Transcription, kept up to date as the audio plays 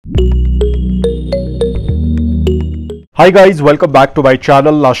Hi guys, welcome back to my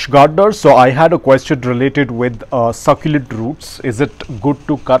channel Lush Gardener. So I had a question related with succulent roots. Is it good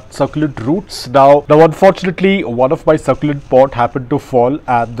to cut succulent roots? Now unfortunately one of my succulent pot happened to fall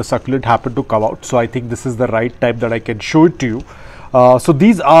and the succulent happened to come out. So I think this is the right time that I can show it to you. So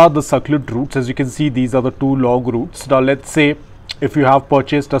these are the succulent roots. As you can see, these are the two long roots. Now let's say if you have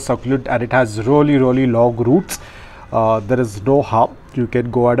purchased a succulent and it has really long roots, there is no harm. You can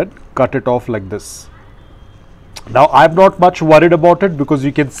go ahead and cut it off like this. Now I'm not much worried about it because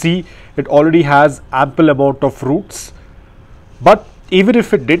you can see it already has ample amount of roots, but even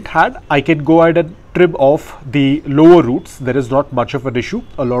if it didn't had, I can go ahead and trim off the lower roots. There is not much of an issue.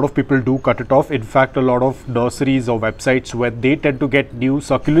 A lot of people do cut it off. In fact, a lot of nurseries or websites, when they tend to get new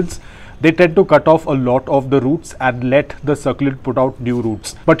succulents, they tend to cut off a lot of the roots and let the succulent put out new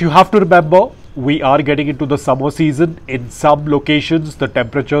roots. But you have to remember, we are getting into the summer season. In some locations the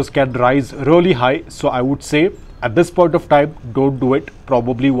temperatures can rise really high, so I would say at this point of time don't do it.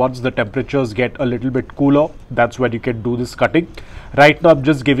 Probably once the temperatures get a little bit cooler, that's when you can do this cutting. Right now I'm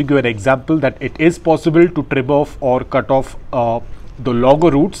just giving you an example that it is possible to trim off or cut off the longer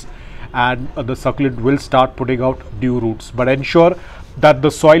roots, and the succulent will start putting out new roots. But ensure that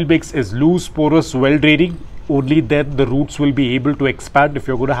the soil mix is loose, porous, well draining. Only then the roots will be able to expand. If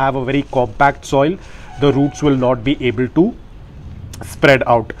you're going to have a very compact soil, the roots will not be able to spread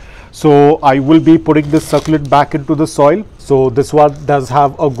out. So I will be putting this succulent back into the soil. So this one does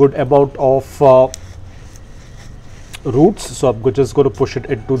have a good amount of roots, so I'm just going to push it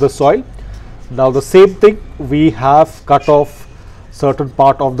into the soil. Now the same thing, we have cut off certain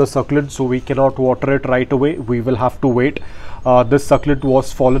part of the succulent, so we cannot water it right away. We will have to wait. This succulent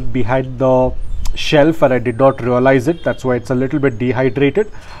was fallen behind the shelf and I did not realize it. That's why it's a little bit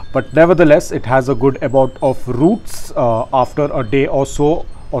dehydrated, but nevertheless it has a good amount of roots. After a day or so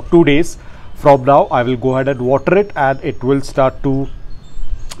or 2 days from now, I will go ahead and water it and it will start to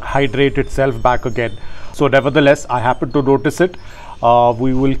hydrate itself back again. So nevertheless, I happen to notice it.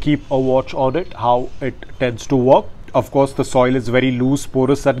 We will keep a watch on it, how it tends to work. Of course, the soil is very loose,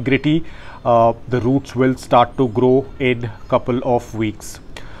 porous and gritty. The roots will start to grow in a couple of weeks.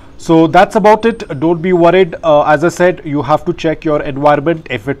 So that's about it. Don't be worried. As I said, you have to check your environment.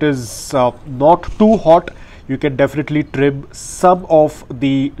 If it is not too hot, you can definitely trim some of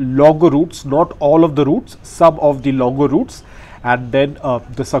the longer roots, not all of the roots, some of the longer roots, and then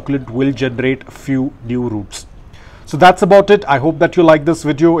the succulent will generate a few new roots. So that's about it. I hope that you like this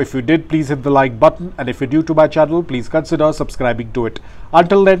video. If you did, please hit the like button, and if you're new to my channel, please consider subscribing to it.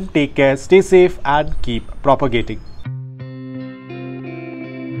 Until then, take care, stay safe and keep propagating.